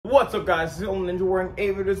What's up, guys? It's the only ninja wearing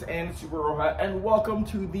aviators and a superhero hat, and welcome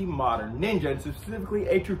to the Modern Ninja, and specifically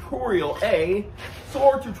a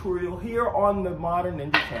sword tutorial here on the Modern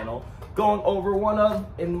Ninja channel, going over one of,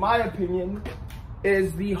 in my opinion,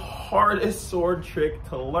 is the hardest sword trick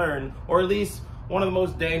to learn, or at least one of the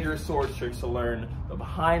most dangerous sword tricks to learn, the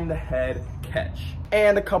behind the head catch,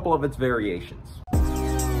 and a couple of its variations.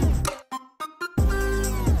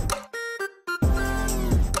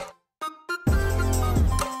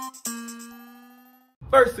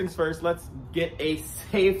 First things first, let's get a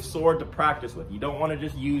safe sword to practice with. You don't want to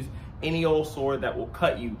just use any old sword that will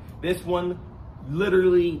cut you. This one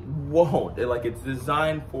literally won't. It's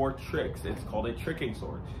designed for tricks. It's called a tricking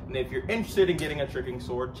sword. And if you're interested in getting a tricking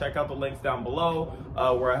sword, check out the links down below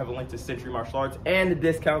where I have a link to Century Martial Arts and the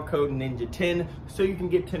discount code NINJA10 so you can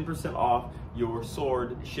get 10% off your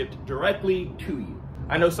sword shipped directly to you.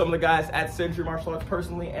 I know some of the guys at Century Martial Arts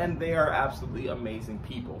personally, and they are absolutely amazing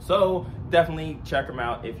people. So definitely check them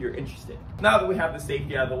out if you're interested. Now that we have the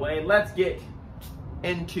safety out of the way, let's get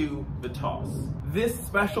into the toss. This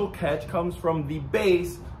special catch comes from the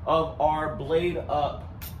base of our blade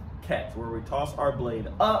up catch, where we toss our blade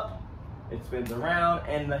up, it spins around,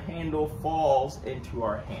 and the handle falls into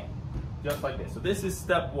our hand. Just like this. So this is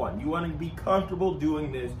step one. You want to be comfortable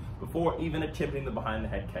doing this before even attempting the behind the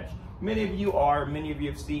head catch. Many of you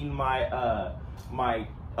have seen my my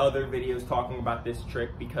other videos talking about this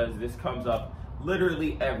trick because this comes up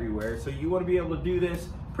literally everywhere. So you want to be able to do this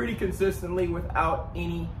pretty consistently without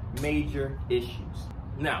any major issues.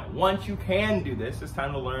 Now, once you can do this, it's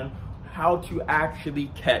time to learn how to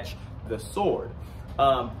actually catch the sword.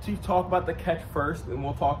 To talk about the catch first, and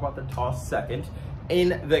we'll talk about the toss second.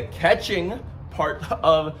 In the catching part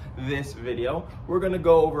of this video, we're gonna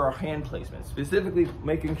go over our hand placement, specifically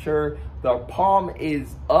making sure the palm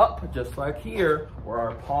is up, just like here, where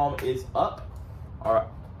our palm is up. Our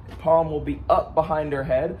palm will be up behind our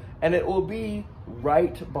head, and it will be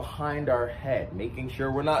right behind our head, making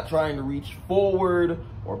sure we're not trying to reach forward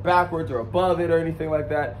or backwards or above it or anything like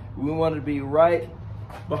that. We want it to be right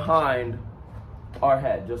behind our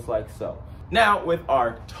head, just like so. Now, with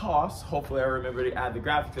our toss, hopefully I remember to add the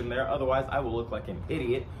graphics in there, otherwise I will look like an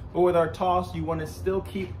idiot. But with our toss, you want to still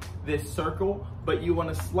keep this circle, but you want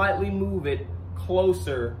to slightly move it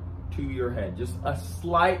closer to your head. Just a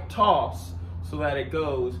slight toss so that it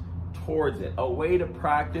goes towards it. A way to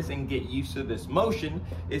practice and get used to this motion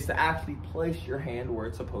is to actually place your hand where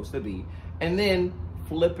it's supposed to be, and then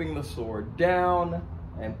flipping the sword down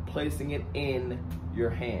and placing it in your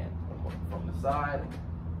hand. From the side,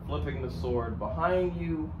 flipping the sword behind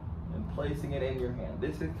you and placing it in your hand.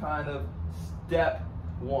 This is kind of step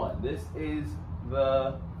one. This is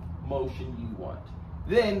the motion you want.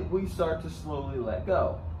 Then we start to slowly let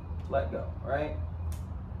go. Let go, right?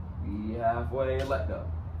 Be halfway, let go.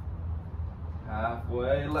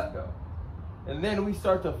 Halfway, let go. And then we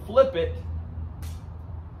start to flip it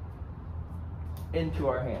into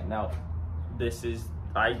our hand. Now, this is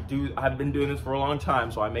I've been doing this for a long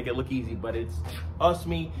time, so I make it look easy, but trust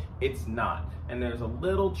me, it's not. And there's a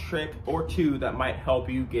little trick or two that might help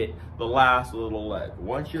you get the last little leg.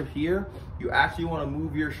 Once you're here, you actually want to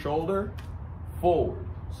move your shoulder forward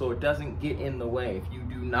so it doesn't get in the way. If you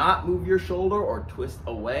do not move your shoulder or twist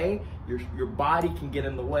away, your body can get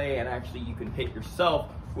in the way, and actually you can hit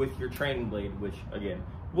yourself with your training blade, which again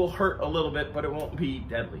will hurt a little bit, but it won't be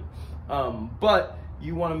deadly. But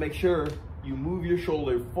you want to make sure you move your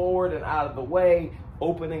shoulder forward and out of the way,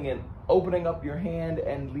 opening up your hand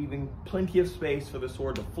and leaving plenty of space for the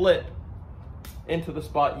sword to flip into the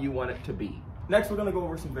spot you want it to be. Next, we're gonna go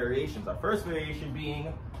over some variations. Our first variation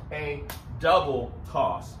being a double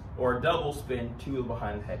toss or a double spin to the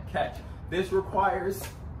behind the head catch. This requires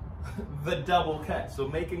the double catch, so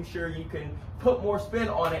making sure you can put more spin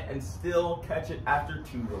on it and still catch it after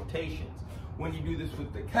 2 rotations. When you do this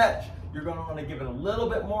with the catch, you're going to want to give it a little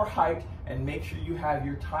bit more height and make sure you have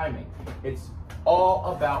your timing. It's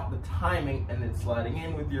all about the timing and then sliding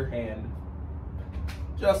in with your hand,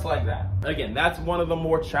 just like that. Again, that's one of the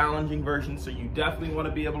more challenging versions, so you definitely want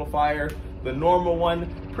to be able to fire the normal one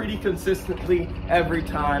pretty consistently every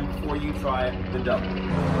time before you try the double.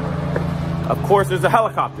 Of course, there's a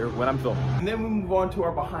helicopter when I'm filming. And then we move on to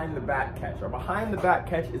our behind the back catch. Our behind the back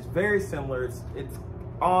catch is very similar. It's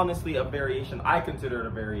honestly a variation. I consider it a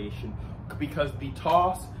variation because the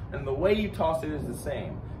toss and the way you toss it is the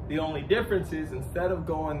same. The only difference is instead of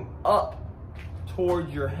going up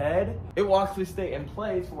towards your head, it will actually stay in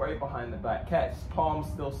place for a behind the back catch. Palm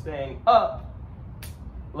still staying up,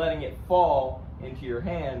 letting it fall into your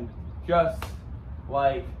hand just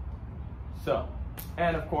like so.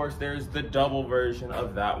 And of course, there's the double version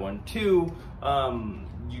of that one too.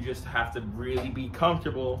 you just have to really be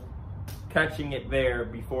comfortable catching it there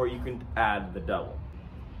before you can add the double.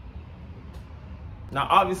 Now,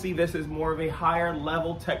 obviously, this is more of a higher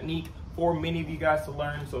level technique for many of you guys to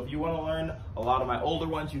learn. So if you want to learn a lot of my older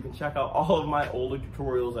ones, you can check out all of my older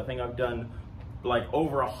tutorials. I think I've done like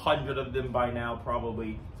over 100 of them by now,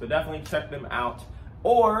 probably. So definitely check them out.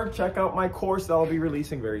 Or check out my course that I'll be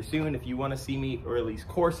releasing very soon. If you want to see me release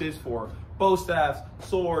courses for bow staffs,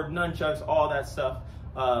 sword, nunchucks, all that stuff,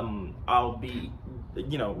 I'll be,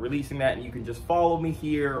 releasing that, and you can just follow me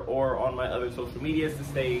here or on my other social medias to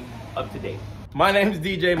stay up to date. My name's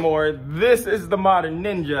DJ Moore. This is the Modern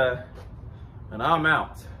Ninja, and I'm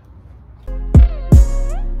out.